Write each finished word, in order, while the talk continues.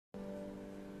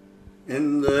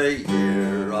In the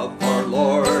year of our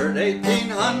Lord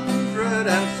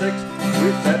 1806,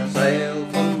 we set sail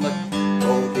from the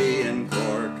Covey in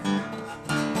Cork.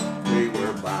 We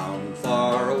were bound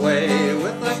far away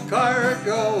with a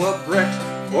cargo of bricks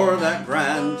for that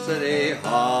grand city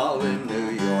hall in New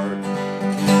York.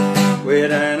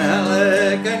 We'd an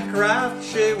elegant craft,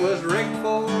 she was rigged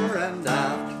fore and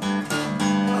aft.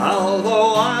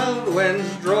 Although wild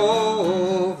winds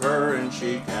drove her, and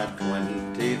she had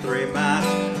 23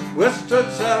 masts,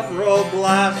 withstood several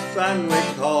blasts, and we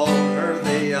called her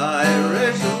the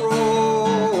Irish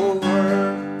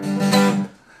Rover.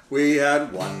 We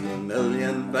had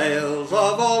 1,000,000 bales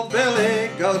of old Billy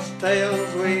Goat's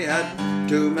tails. We had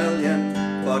 2,000,000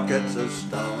 buckets of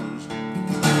stones.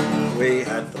 We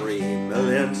had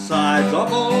 3,000,000 sides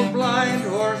of old blind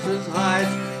horses' hides.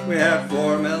 We had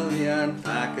 4,000,000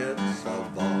 packets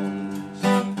of bones.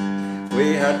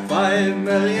 We had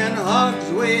 5,000,000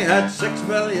 hogs. We had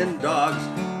 6,000,000 dogs.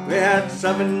 We had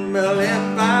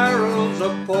 7,000,000 barrels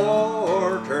of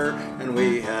porter, and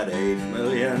we had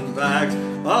 8,000,000 bags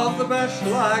of the best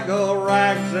Sligo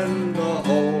rags in the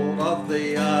hold of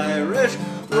the Irish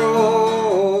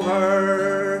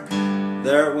Rover.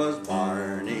 There was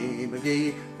Barney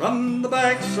McGee from the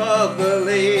banks of the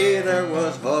Lee. There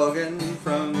was Hogan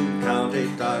from County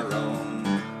Tyrone.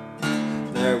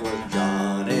 There was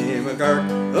Johnny McGurk,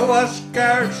 who was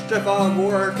scared stiff of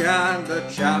work, and a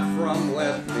chap from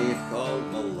Westmeath called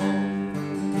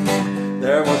Malone.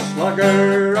 There was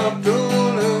Slugger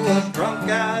O'Toole, who was drunk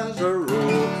as a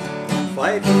rule,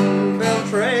 fighting Bill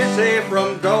Tracy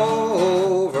from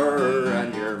Dover,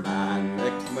 and your man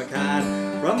Mick McCann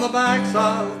from the banks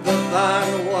of the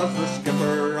Bann was the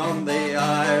skipper on the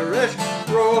Irish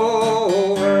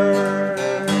Rover.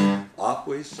 Off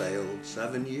we sailed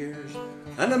 7 years,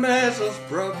 and the measles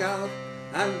broke out,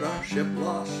 and our ship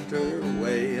lost her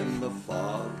way in the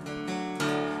fog.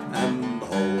 And the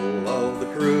whole of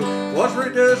the crew was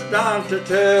reduced down to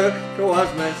 2. 'Twas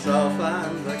myself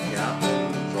and the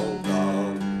captain's old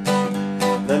dog.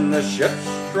 Then the ship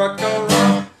struck a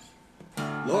rock.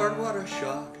 Lord, what a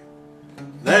shock.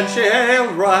 Then she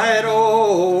hailed right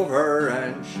over,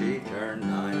 and she turned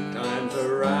 9 times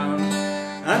around,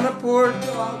 and the poor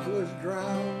dog was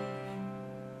drowned.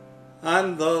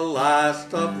 I'm the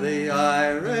last of the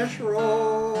Irish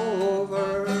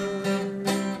Rover.